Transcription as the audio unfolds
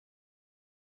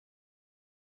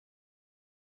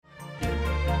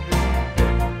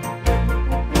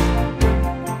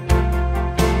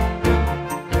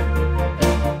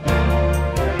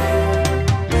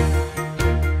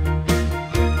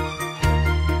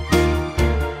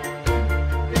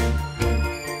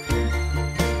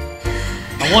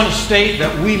I want to state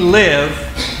that we live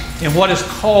in what is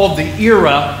called the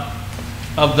era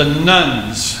of the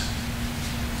nuns.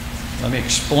 Let me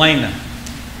explain that.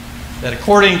 That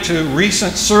according to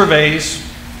recent surveys,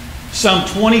 some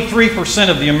 23%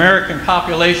 of the American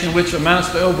population, which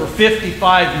amounts to over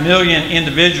 55 million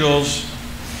individuals,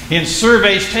 in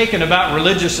surveys taken about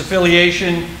religious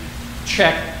affiliation,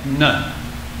 check none.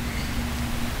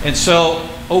 And so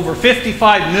over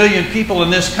 55 million people in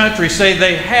this country say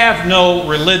they have no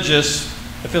religious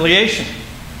affiliation.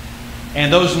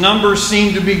 And those numbers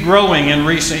seem to be growing in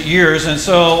recent years. And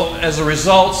so as a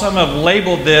result, some have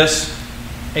labeled this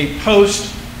a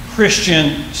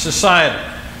post-Christian society.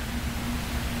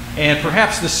 And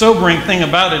perhaps the sobering thing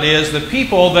about it is the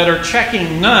people that are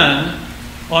checking none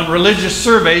on religious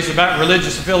surveys about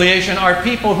religious affiliation are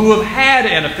people who have had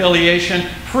an affiliation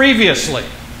previously.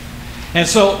 And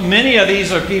so many of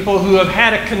these are people who have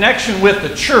had a connection with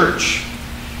the church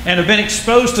and have been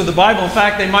exposed to the Bible. In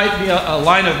fact, they might be a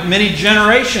line of many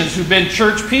generations who've been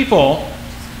church people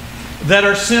that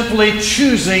are simply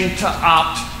choosing to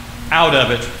opt out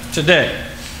of it today.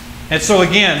 And so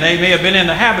again, they may have been in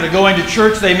the habit of going to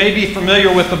church, they may be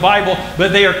familiar with the Bible,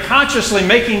 but they are consciously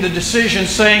making the decision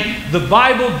saying, the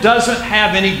Bible doesn't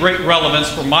have any great relevance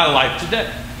for my life today.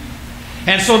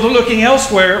 And so they're looking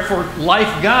elsewhere for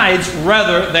life guides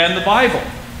rather than the Bible.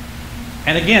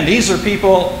 And again, these are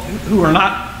people who are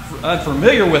not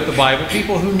unfamiliar with the Bible,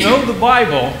 people who know the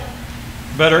Bible,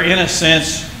 but are in a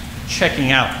sense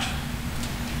checking out.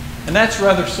 And that's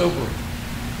rather sobering.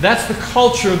 That's the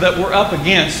culture that we're up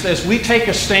against as we take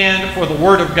a stand for the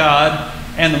Word of God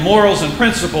and the morals and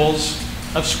principles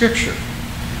of Scripture.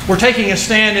 We're taking a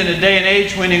stand in a day and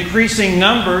age when increasing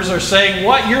numbers are saying,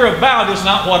 what you're about is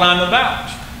not what I'm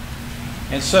about.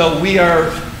 And so we are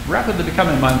rapidly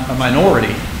becoming a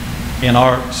minority in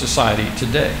our society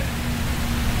today.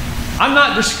 I'm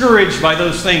not discouraged by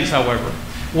those things, however.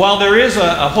 While there is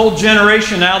a whole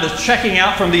generation now that's checking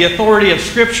out from the authority of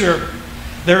Scripture,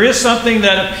 there is something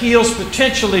that appeals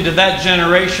potentially to that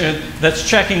generation that's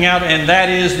checking out, and that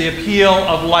is the appeal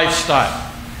of lifestyle.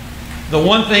 The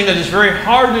one thing that is very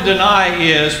hard to deny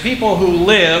is people who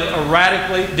live a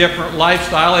radically different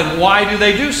lifestyle, and why do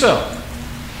they do so?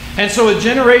 And so a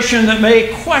generation that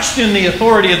may question the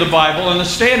authority of the Bible and the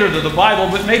standard of the Bible,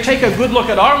 but may take a good look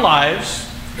at our lives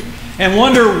and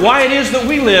wonder why it is that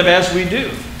we live as we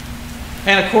do.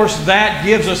 And of course, that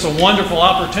gives us a wonderful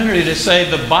opportunity to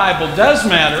say the Bible does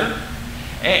matter,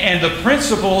 and the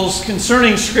principles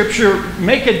concerning Scripture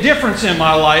make a difference in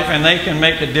my life, and they can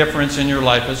make a difference in your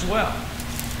life as well.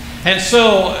 And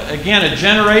so, again, a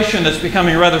generation that's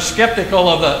becoming rather skeptical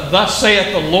of the "Thus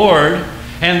saith the Lord"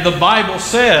 and the Bible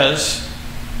says,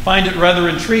 find it rather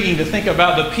intriguing to think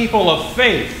about the people of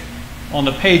faith on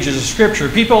the pages of Scripture.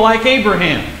 People like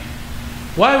Abraham.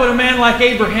 Why would a man like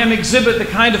Abraham exhibit the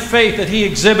kind of faith that he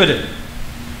exhibited?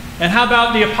 And how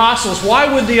about the apostles?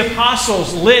 Why would the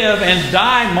apostles live and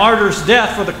die martyr's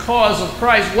death for the cause of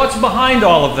Christ? What's behind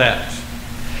all of that?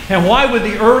 And why would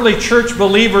the early church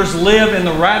believers live in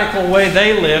the radical way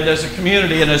they lived as a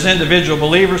community and as individual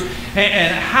believers?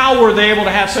 And how were they able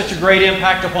to have such a great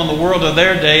impact upon the world of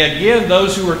their day? Again,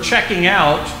 those who were checking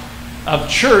out of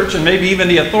church and maybe even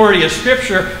the authority of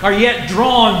Scripture are yet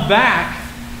drawn back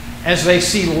as they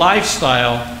see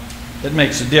lifestyle that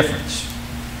makes a difference.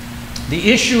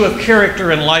 The issue of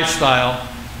character and lifestyle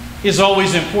is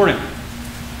always important,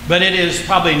 but it is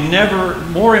probably never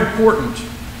more important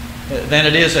than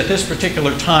it is at this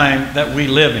particular time that we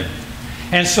live in.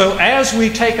 And so as we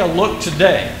take a look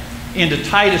today into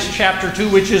Titus chapter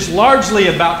 2, which is largely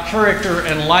about character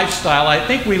and lifestyle, I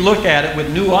think we look at it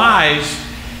with new eyes,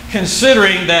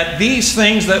 considering that these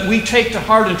things that we take to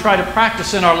heart and try to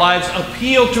practice in our lives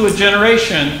appeal to a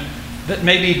generation that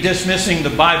may be dismissing the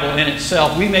Bible in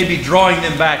itself. We may be drawing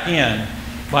them back in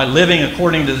by living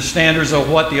according to the standards of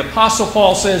what the Apostle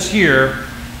Paul says here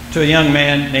to a young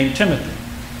man named Timothy.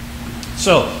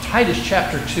 So, Titus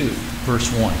chapter 2,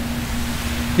 verse 1.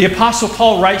 The Apostle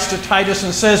Paul writes to Titus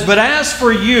and says, "But as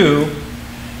for you,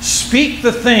 speak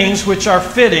the things which are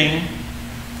fitting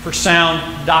for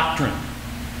sound doctrine."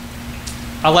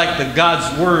 I like the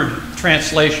God's Word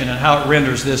translation and how it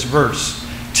renders this verse.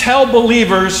 Tell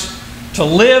believers to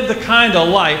live the kind of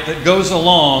life that goes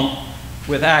along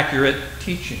with accurate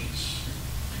teachings.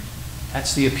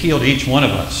 That's the appeal to each one of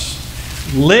us.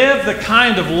 Live the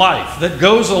kind of life that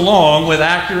goes along with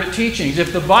accurate teachings.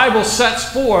 If the Bible sets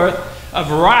forth a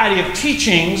variety of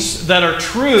teachings that are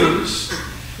truths,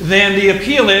 then the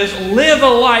appeal is live a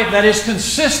life that is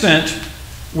consistent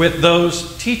with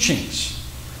those teachings.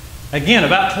 Again,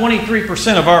 about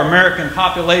 23% of our American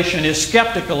population is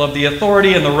skeptical of the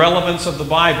authority and the relevance of the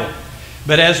Bible.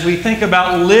 But as we think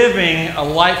about living a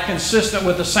life consistent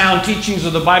with the sound teachings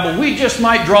of the Bible, we just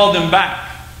might draw them back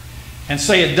and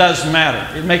say it does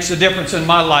matter. It makes a difference in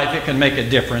my life. It can make a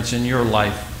difference in your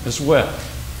life as well.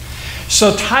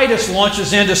 So Titus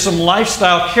launches into some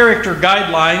lifestyle character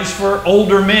guidelines for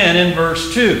older men in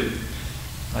verse 2.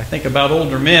 I think about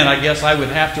older men, I guess I would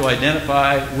have to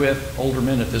identify with older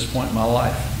men at this point in my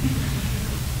life.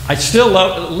 I still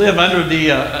live under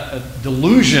the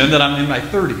delusion that I'm in my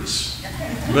 30s,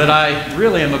 but I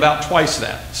really am about twice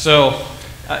that. So,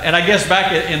 and I guess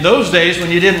back in those days when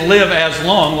you didn't live as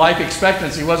long, life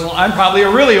expectancy wasn't, I'm probably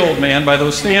a really old man by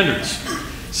those standards.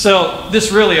 So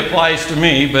this really applies to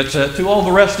me, but to all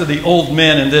the rest of the old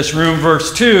men in this room,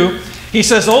 verse 2, he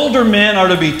says, older men are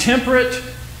to be temperate,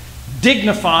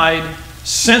 dignified,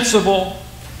 sensible,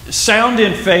 sound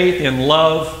in faith, in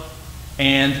love,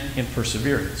 and in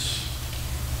perseverance.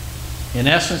 In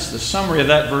essence, the summary of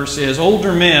that verse is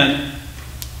older men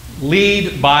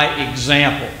lead by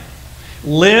example.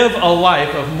 Live a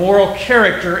life of moral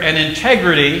character and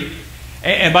integrity,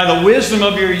 and by the wisdom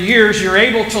of your years, you're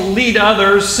able to lead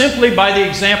others simply by the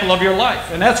example of your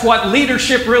life. And that's what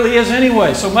leadership really is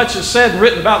anyway. So much is said and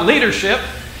written about leadership,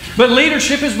 but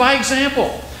leadership is by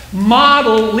example.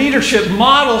 Model leadership,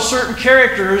 model certain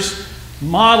characters,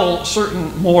 model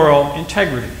certain moral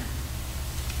integrity.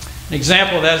 An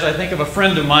example of that is I think of a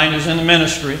friend of mine who's in the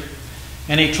ministry,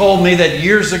 and he told me that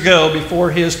years ago,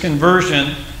 before his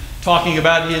conversion, talking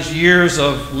about his years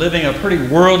of living a pretty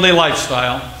worldly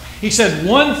lifestyle, he said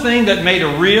one thing that made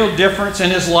a real difference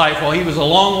in his life while he was a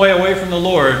long way away from the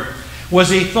Lord was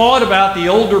he thought about the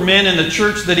older men in the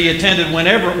church that he attended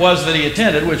whenever it was that he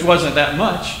attended, which wasn't that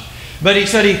much. But he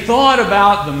said he thought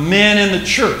about the men in the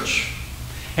church.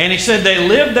 And he said they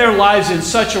lived their lives in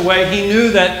such a way he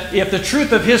knew that if the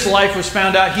truth of his life was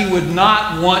found out, he would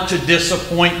not want to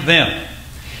disappoint them.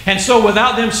 And so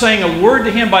without them saying a word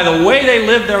to him, by the way they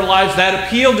lived their lives, that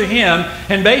appealed to him.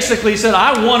 And basically he said,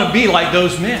 I want to be like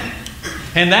those men.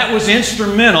 And that was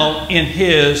instrumental in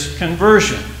his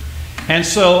conversion. And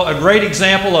so a great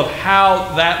example of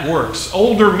how that works.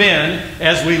 Older men,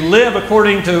 as we live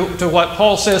according to what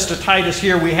Paul says to Titus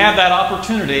here, we have that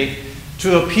opportunity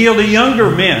to appeal to younger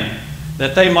men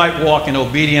that they might walk in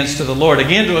obedience to the Lord.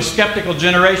 Again, to a skeptical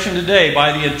generation today,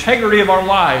 by the integrity of our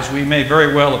lives, we may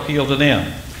very well appeal to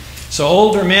them. So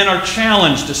older men are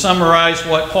challenged, to summarize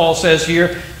what Paul says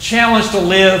here, challenged to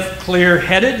live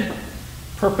clear-headed,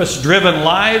 purpose-driven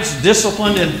lives,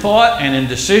 disciplined in thought and in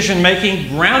decision-making,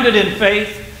 grounded in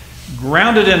faith,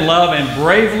 grounded in love, and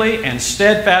bravely and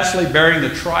steadfastly bearing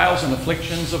the trials and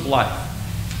afflictions of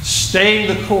life,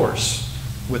 staying the course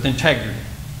with integrity.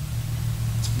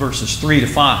 Verses 3 to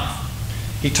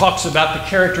 5. He talks about the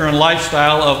character and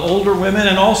lifestyle of older women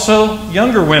and also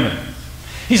younger women.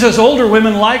 He says, older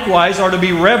women likewise are to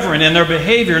be reverent in their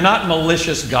behavior, not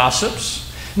malicious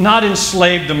gossips, not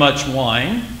enslaved to much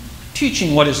wine,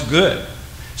 teaching what is good,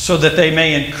 so that they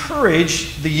may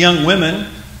encourage the young women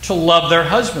to love their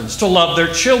husbands, to love their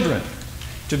children,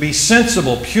 to be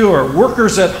sensible, pure,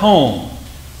 workers at home,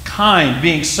 kind,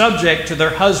 being subject to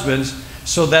their husbands,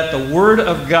 so that the word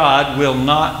of God will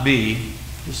not be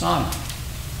dishonored.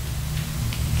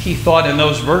 Key thought in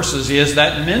those verses is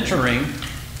that mentoring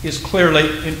is clearly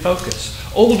in focus.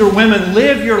 Older women,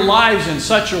 live your lives in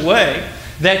such a way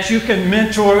that you can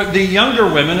mentor the younger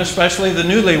women, especially the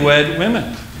newlywed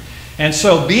women. And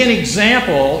so be an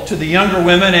example to the younger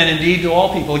women and indeed to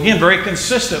all people. Again, very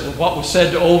consistent with what was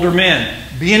said to older men.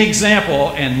 Be an example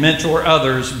and mentor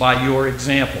others by your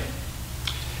example.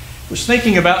 I was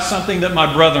thinking about something that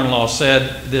my brother-in-law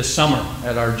said this summer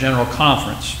at our general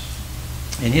conference.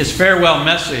 In his farewell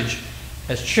message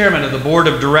as chairman of the board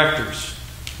of directors,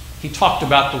 he talked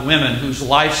about the women whose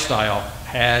lifestyle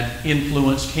had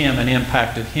influenced him and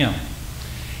impacted him.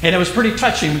 And it was pretty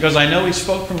touching because I know he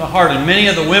spoke from the heart, and many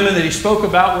of the women that he spoke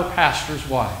about were pastors'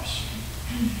 wives.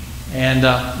 And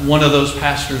one of those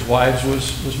pastors' wives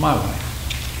was my wife.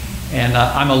 And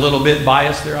I'm a little bit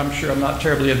biased there. I'm sure I'm not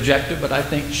terribly objective, but I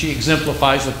think she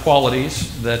exemplifies the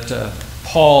qualities that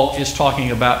Paul is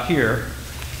talking about here.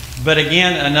 But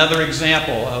again, another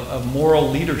example of moral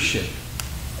leadership.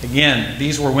 Again,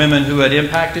 these were women who had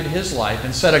impacted his life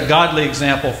and set a godly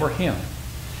example for him.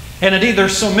 And indeed,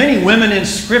 there's so many women in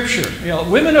Scripture. You know,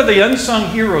 women are the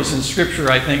unsung heroes in Scripture,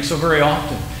 I think, so very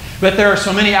often. But there are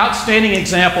so many outstanding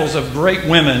examples of great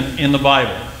women in the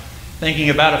Bible. Thinking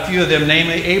about a few of them,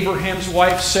 namely Abraham's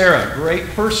wife Sarah, great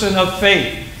person of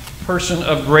faith, person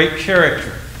of great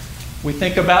character. We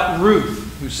think about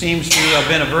Ruth, who seems to have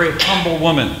been a very humble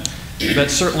woman.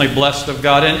 but certainly blessed of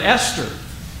God. And Esther,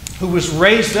 who was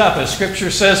raised up, as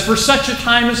Scripture says, for such a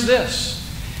time as this.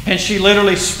 And she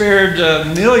literally spared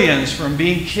millions from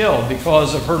being killed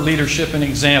because of her leadership and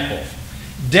example.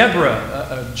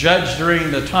 Deborah, a judge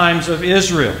during the times of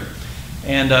Israel,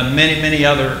 and many, many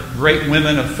other great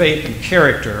women of faith and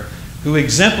character who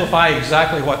exemplify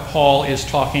exactly what Paul is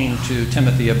talking to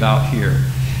Timothy about here.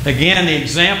 Again, the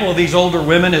example of these older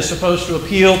women is supposed to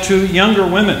appeal to younger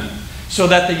women, so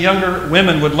that the younger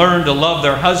women would learn to love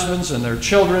their husbands and their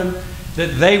children,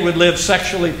 that they would live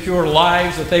sexually pure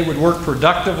lives, that they would work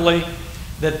productively,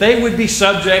 that they would be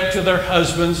subject to their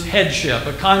husband's headship,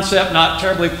 a concept not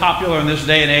terribly popular in this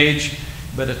day and age,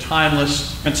 but a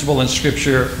timeless principle in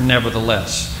Scripture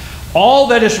nevertheless. All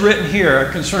that is written here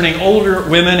concerning older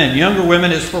women and younger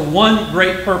women is for one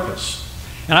great purpose.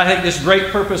 And I think this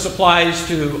great purpose applies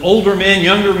to older men,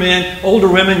 older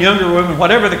women, younger women,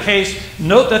 whatever the case.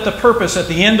 Note that the purpose at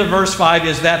the end of verse 5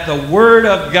 is that the Word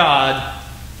of God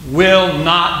will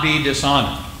not be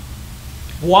dishonored.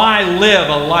 Why live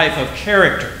a life of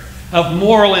character, of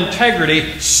moral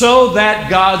integrity, so that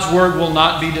God's Word will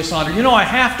not be dishonored? You know, I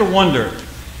have to wonder,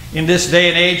 in this day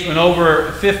and age when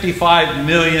over 55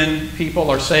 million people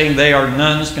are saying they are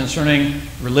nuns concerning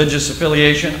religious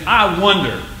affiliation, I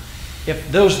wonder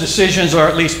if those decisions are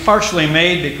at least partially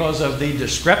made because of the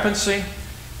discrepancy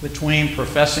between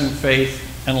professing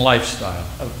faith and lifestyle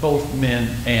of both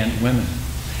men and women.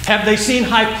 Have they seen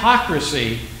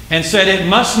hypocrisy and said it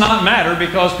must not matter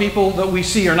because people that we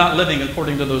see are not living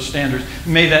according to those standards?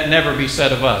 May that never be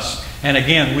said of us. And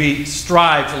again, we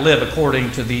strive to live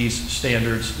according to these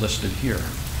standards listed here.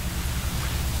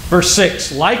 Verse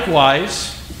 6,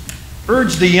 likewise,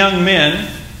 urge the young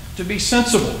men to be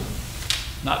sensible.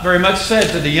 Not very much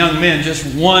said to the young men,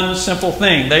 just one simple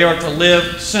thing. They are to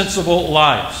live sensible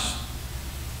lives.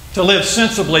 To live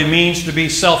sensibly means to be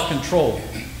self-controlled.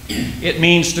 It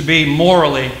means to be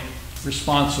morally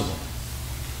responsible.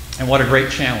 And what a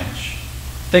great challenge.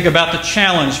 Think about the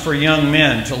challenge for young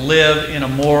men to live in a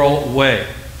moral way.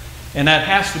 And that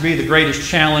has to be the greatest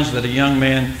challenge that a young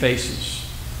man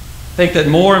faces. Think that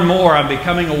more and more I'm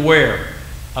becoming aware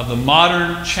of the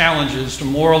modern challenges to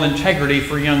moral integrity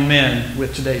for young men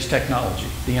with today's technology,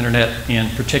 the internet in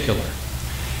particular.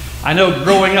 I know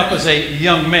growing up as a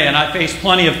young man, I faced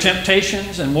plenty of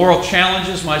temptations and moral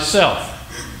challenges myself.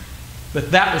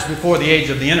 But that was before the age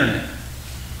of the internet.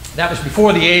 That was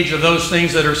before the age of those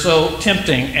things that are so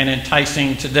tempting and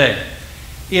enticing today.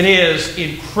 It is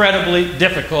incredibly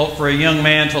difficult for a young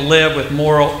man to live with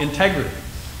moral integrity.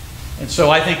 And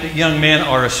so I think that young men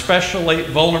are especially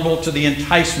vulnerable to the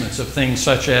enticements of things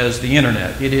such as the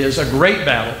internet. It is a great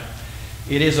battle.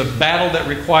 It is a battle that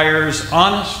requires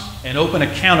honest and open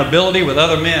accountability with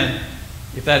other men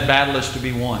if that battle is to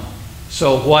be won.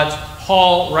 So what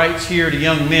Paul writes here to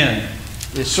young men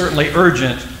is certainly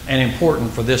urgent and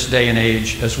important for this day and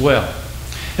age as well.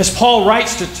 As Paul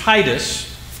writes to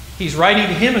Titus, he's writing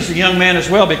to him as a young man as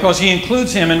well, because he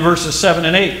includes him in verses 7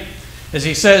 and 8. As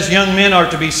he says, young men are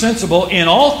to be sensible. In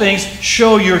all things,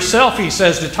 show yourself, he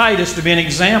says to Titus, to be an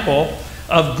example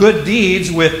of good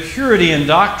deeds with purity in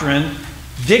doctrine,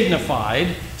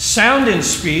 dignified, sound in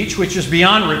speech, which is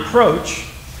beyond reproach,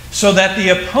 so that the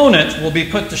opponent will be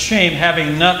put to shame,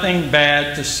 having nothing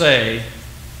bad to say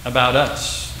about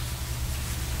us.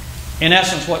 In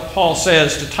essence, what Paul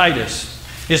says to Titus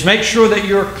is make sure that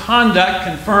your conduct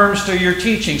conforms to your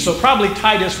teaching. So probably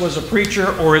Titus was a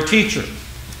preacher or a teacher.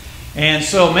 And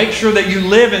so make sure that you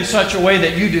live in such a way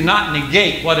that you do not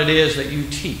negate what it is that you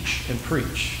teach and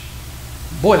preach.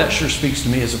 Boy, that sure speaks to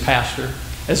me as a pastor.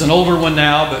 As an older one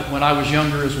now, but when I was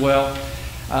younger as well.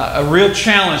 A real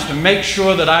challenge to make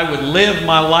sure that I would live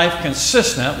my life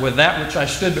consistent with that which I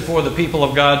stood before the people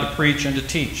of God to preach and to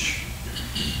teach.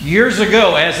 Years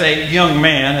ago, as a young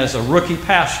man, as a rookie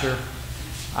pastor,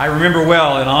 I remember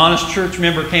well, an honest church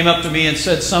member came up to me and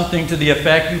said something to the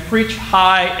effect, "You preach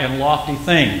high and lofty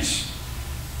things,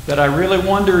 but I really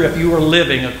wonder if you are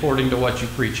living according to what you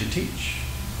preach and teach."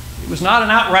 It was not an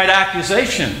outright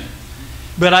accusation,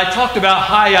 but I talked about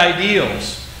high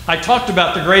ideals. I talked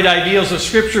about the great ideals of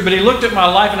Scripture, but he looked at my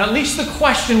life, and at least the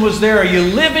question was there, are you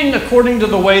living according to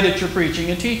the way that you're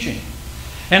preaching and teaching?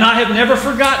 And I have never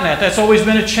forgotten that. That's always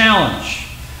been a challenge.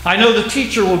 I know the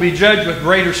teacher will be judged with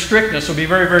greater strictness, so be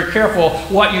very, very careful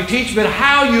what you teach, but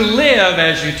how you live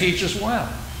as you teach as well.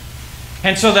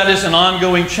 And so that is an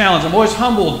ongoing challenge. I'm always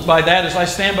humbled by that as I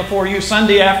stand before you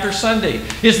Sunday after Sunday.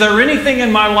 Is there anything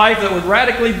in my life that would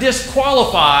radically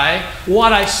disqualify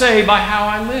what I say by how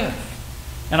I live?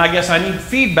 And I guess I need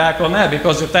feedback on that,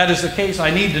 because if that is the case, I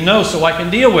need to know so I can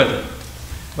deal with it.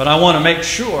 But I want to make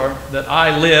sure that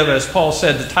I live, as Paul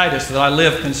said to Titus, that I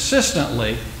live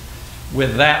consistently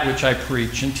with that which I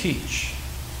preach and teach.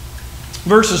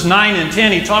 Verses 9 and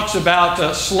 10, he talks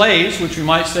about slaves, which we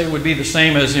might say would be the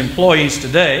same as employees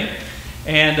today.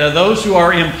 And those who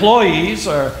are employees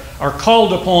are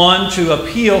called upon to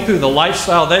appeal through the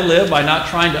lifestyle they live by not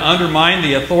trying to undermine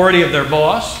the authority of their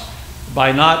boss,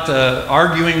 by not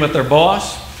arguing with their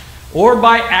boss, or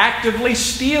by actively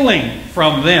stealing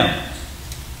from them.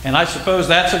 And I suppose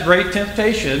that's a great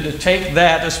temptation to take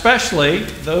that, especially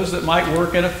those that might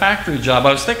work in a factory job.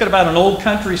 I was thinking about an old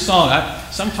country song.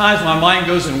 Sometimes my mind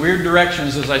goes in weird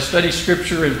directions as I study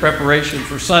Scripture in preparation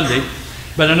for Sunday.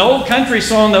 But an old country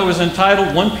song that was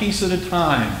entitled "One Piece at a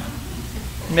Time."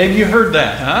 Maybe you heard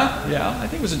that, huh? Yeah, I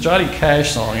think it was a Johnny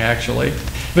Cash song, actually.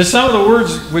 But some of the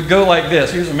words would go like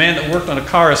this. Here's a man that worked on a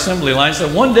car assembly line. He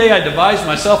said, "One day I devised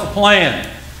myself a plan.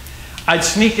 I'd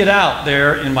sneak it out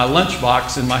there in my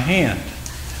lunchbox in my hand.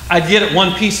 I'd get it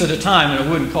one piece at a time and it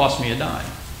wouldn't cost me a dime."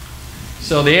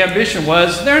 So the ambition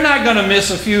was, they're not going to miss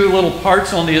a few little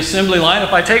parts on the assembly line.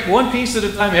 If I take one piece at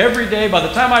a time every day, by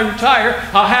the time I retire,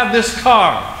 I'll have this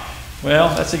car. Well,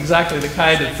 that's exactly the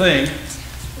kind of thing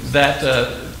that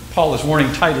Paul is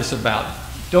warning Titus about.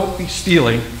 Don't be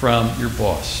stealing from your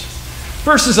boss.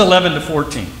 Verses 11 to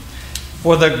 14.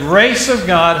 "For the grace of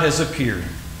God has appeared,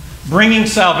 bringing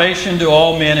salvation to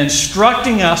all men,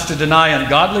 instructing us to deny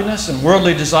ungodliness and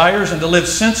worldly desires and to live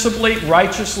sensibly,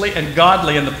 righteously, and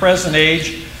godly in the present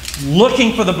age,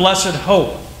 looking for the blessed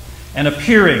hope and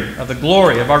appearing of the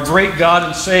glory of our great God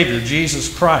and Savior, Jesus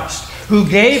Christ, who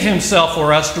gave himself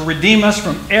for us to redeem us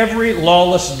from every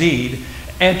lawless deed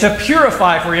and to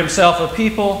purify for himself a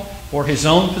people for his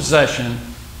own possession,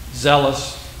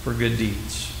 zealous for good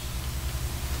deeds."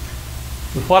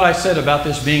 With what I said about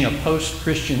this being a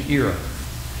post-Christian era,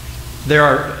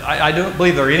 I don't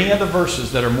believe there are any other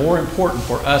verses that are more important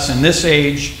for us in this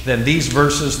age than these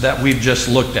verses that we've just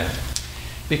looked at.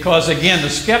 Because again, the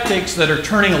skeptics that are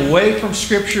turning away from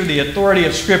Scripture, the authority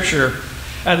of Scripture,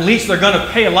 at least they're going to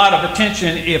pay a lot of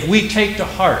attention if we take to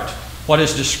heart what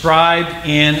is described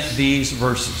in these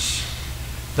verses.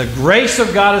 The grace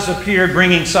of God has appeared,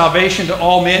 bringing salvation to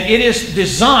all men. It is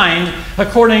designed,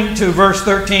 according to verse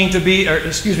 13,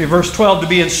 verse 12, to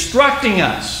be instructing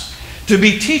us, to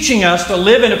be teaching us to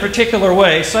live in a particular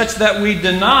way, such that we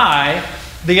deny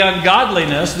the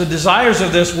ungodliness, the desires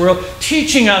of this world,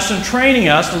 teaching us and training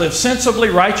us to live sensibly,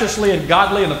 righteously, and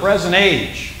godly in the present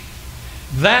age.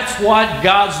 That's what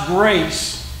God's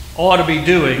grace ought to be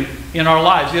doing in our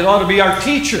lives. It ought to be our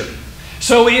teacher.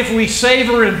 So if we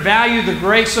savor and value the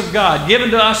grace of God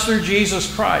given to us through Jesus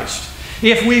Christ,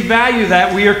 if we value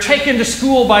that, we are taken to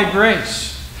school by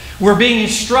grace. We're being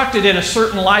instructed in a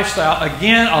certain lifestyle.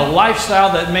 Again, a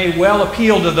lifestyle that may well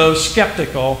appeal to those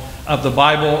skeptical of the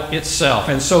Bible itself.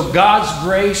 And so God's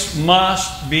grace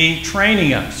must be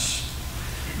training us.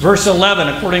 Verse 11,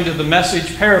 according to the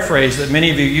Message paraphrase that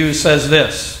many of you use, says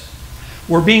this: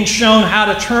 "We're being shown how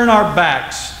to turn our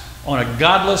backs on a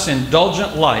godless,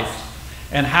 indulgent life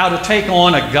and how to take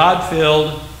on a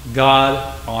God-filled,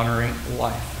 God-honoring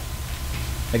life."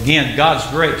 Again, God's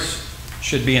grace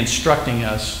should be instructing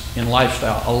us in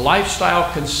lifestyle, a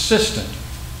lifestyle consistent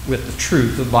with the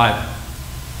truth of the Bible.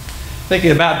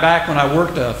 Thinking about back when I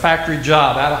worked a factory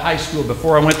job out of high school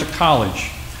before I went to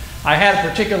college, I had a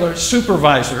particular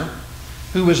supervisor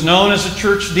who was known as a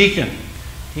church deacon.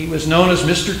 He was known as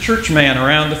Mr. Churchman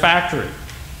around the factory.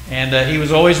 And he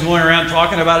was always going around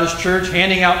talking about his church,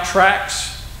 handing out tracts.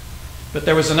 But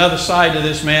there was another side to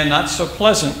this man, not so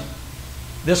pleasant.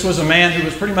 This was a man who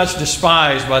was pretty much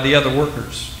despised by the other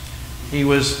workers. He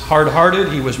was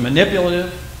hard-hearted. He was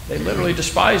manipulative. They literally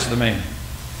despised the man.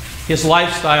 His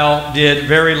lifestyle did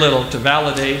very little to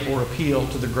validate or appeal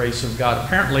to the grace of God.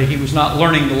 Apparently, he was not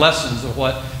learning the lessons of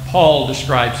what Paul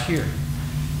describes here.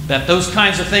 That those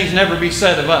kinds of things never be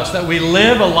said of us. That we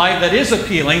live a life that is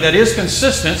appealing, that is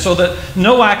consistent, so that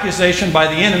no accusation by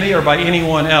the enemy or by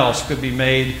anyone else could be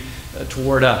made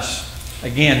toward us.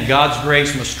 Again, God's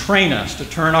grace must train us to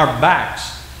turn our backs,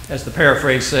 as the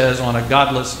paraphrase says, on a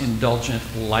godless, indulgent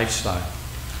lifestyle.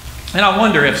 And I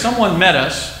wonder, if someone met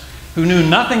us who knew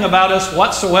nothing about us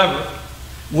whatsoever,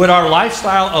 would our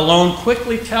lifestyle alone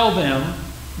quickly tell them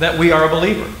that we are a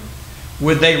believer?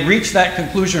 Would they reach that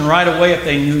conclusion right away if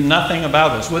they knew nothing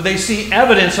about us? Would they see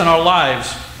evidence in our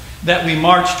lives that we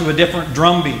march to a different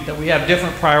drumbeat, that we have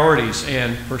different priorities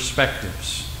and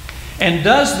perspectives? And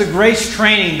does the grace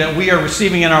training that we are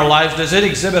receiving in our lives, does it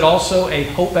exhibit also a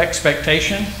hope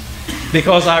expectation?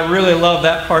 Because I really love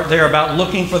that part there about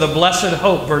looking for the blessed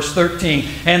hope, verse 13,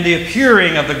 and the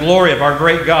appearing of the glory of our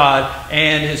great God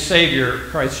and His Savior,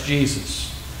 Christ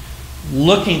Jesus.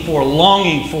 looking for,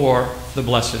 longing for the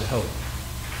blessed hope.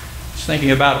 I was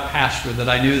thinking about a pastor that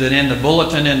I knew that in the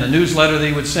bulletin, in the newsletter that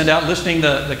he would send out listing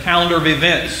the calendar of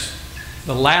events,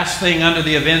 the last thing under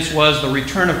the events was the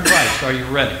return of Christ. Are you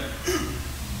ready?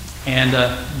 And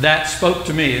that spoke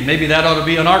to me. And maybe that ought to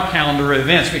be on our calendar of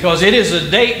events, because it is a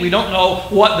date. We don't know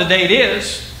what the date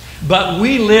is, but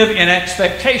we live in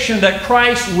expectation that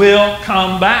Christ will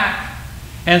come back.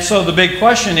 And so the big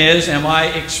question is, am I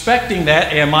expecting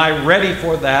that? Am I ready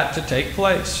for that to take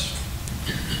place?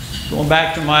 Going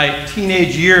back to my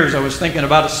teenage years, I was thinking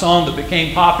about a song that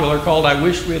became popular called "I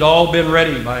Wish We'd All Been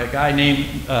Ready" by a guy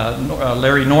named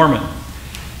Larry Norman.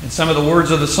 And some of the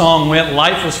words of the song went,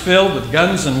 "Life was filled with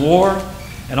guns and war,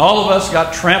 and all of us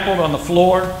got trampled on the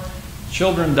floor.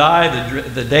 Children die,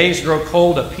 the days grow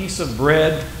cold, a piece of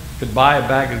bread could buy a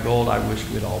bag of gold. I wish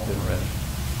we'd all been ready."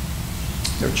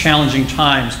 There are challenging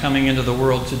times coming into the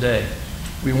world today.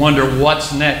 We wonder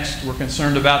what's next. We're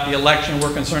concerned about the election.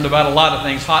 We're concerned about a lot of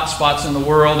things, hot spots in the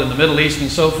world, in the Middle East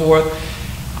and so forth.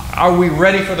 Are we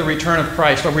ready for the return of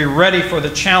Christ? Are we ready for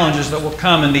the challenges that will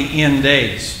come in the end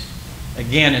days?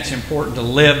 Again, it's important to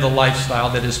live the lifestyle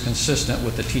that is consistent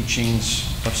with the teachings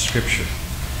of Scripture.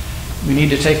 We need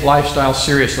to take lifestyle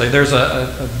seriously. There's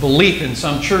a belief in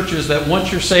some churches that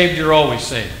once you're saved, you're always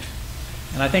saved.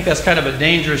 And I think that's kind of a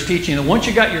dangerous teaching, that once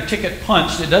you got your ticket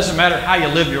punched, it doesn't matter how you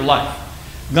live your life.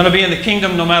 You're going to be in the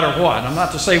kingdom no matter what. I'm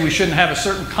not to say we shouldn't have a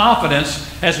certain confidence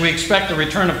as we expect the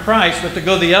return of Christ, but to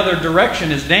go the other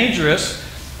direction is dangerous.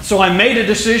 So I made a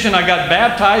decision, I got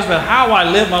baptized, but how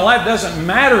I live my life doesn't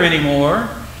matter anymore.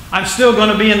 I'm still going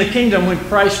to be in the kingdom when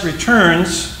Christ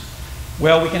returns.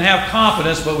 Well, we can have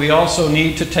confidence, but we also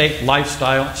need to take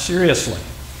lifestyle seriously.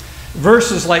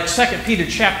 Verses like 2 Peter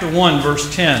chapter 1,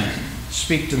 verse 10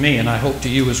 speak to me, and I hope to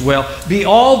you as well. "Be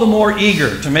all the more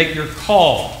eager to make your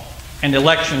call and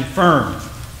election firm,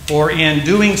 for in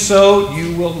doing so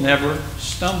you will never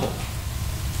stumble."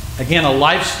 Again, a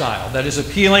lifestyle that is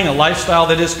appealing, a lifestyle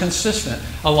that is consistent,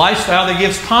 a lifestyle that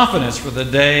gives confidence for the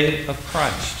day of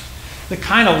Christ. The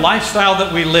kind of lifestyle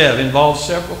that we live involves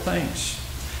several things.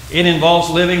 It involves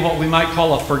living what we might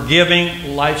call a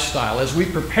forgiving lifestyle. As we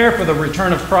prepare for the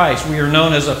return of Christ, we are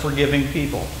known as a forgiving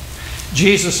people.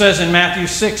 Jesus says in Matthew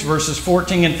 6, verses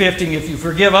 14 and 15, "If you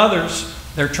forgive others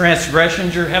their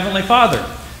transgressions, your heavenly Father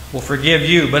will forgive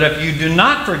you. But if you do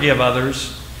not forgive others,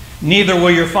 neither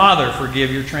will your Father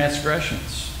forgive your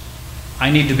transgressions." I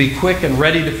need to be quick and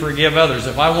ready to forgive others.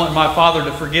 If I want my Father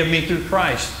to forgive me through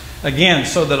Christ, again,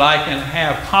 so that I can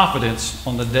have confidence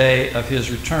on the day of His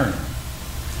return.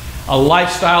 A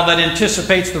lifestyle that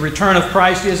anticipates the return of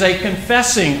Christ is a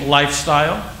confessing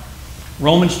lifestyle.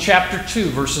 Romans chapter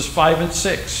 2, verses 5 and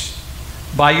 6.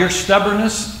 "By your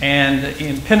stubbornness and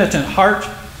impenitent heart,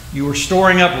 you are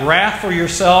storing up wrath for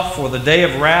yourself for the day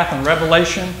of wrath and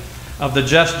revelation of the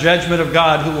just judgment of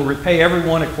God, who will repay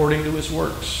everyone according to his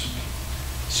works."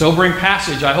 Sobering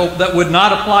passage, I hope, that would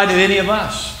not apply to any of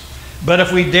us. But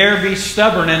if we dare be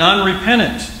stubborn and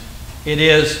unrepentant, it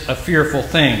is a fearful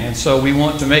thing. And so we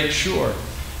want to make sure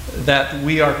that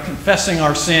we are confessing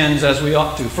our sins as we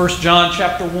ought to. 1 John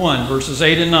chapter 1, verses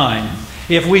 8 and 9.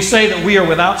 "If we say that we are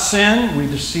without sin, we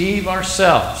deceive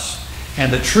ourselves,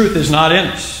 and the truth is not in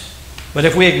us. But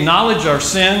if we acknowledge our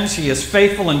sins, He is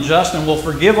faithful and just and will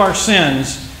forgive our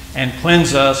sins and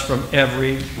cleanse us from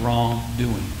every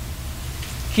wrongdoing."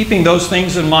 Keeping those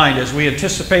things in mind as we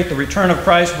anticipate the return of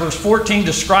Christ, verse 14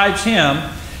 describes Him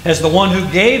as the one who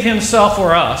gave Himself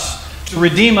for us to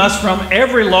redeem us from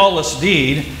every lawless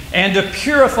deed and to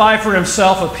purify for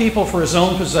Himself a people for His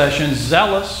own possession,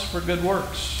 zealous for good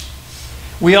works.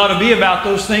 We ought to be about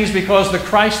those things because the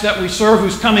Christ that we serve,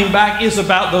 who's coming back, is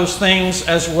about those things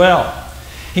as well.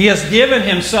 He has given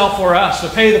Himself for us to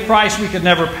pay the price we could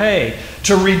never pay,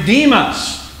 to redeem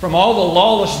us from all the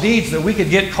lawless deeds that we could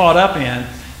get caught up in,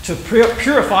 to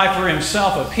purify for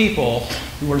Himself a people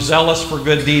who are zealous for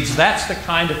good deeds. That's the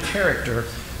kind of character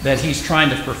that He's trying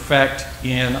to perfect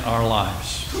in our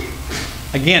lives.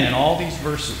 Again, in all these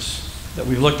verses that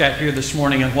we've looked at here this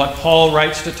morning and what Paul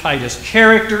writes to Titus,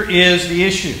 character is the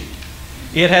issue.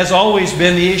 It has always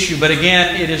been the issue, but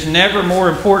again, it is never more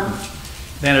important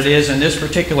than it is in this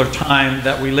particular time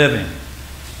that we live in.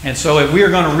 And so if we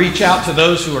are going to reach out to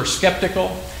those who are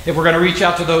skeptical, if we're going to reach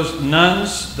out to those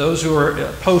nuns, those who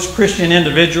are post-Christian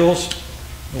individuals,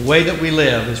 the way that we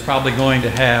live is probably going to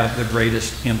have the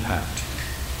greatest impact.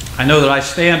 I know that I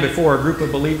stand before a group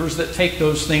of believers that take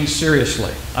those things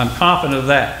seriously. I'm confident of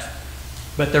that.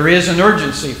 But there is an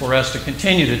urgency for us to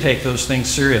continue to take those things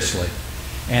seriously.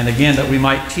 And again, that we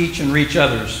might teach and reach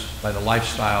others by the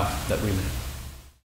lifestyle that we live.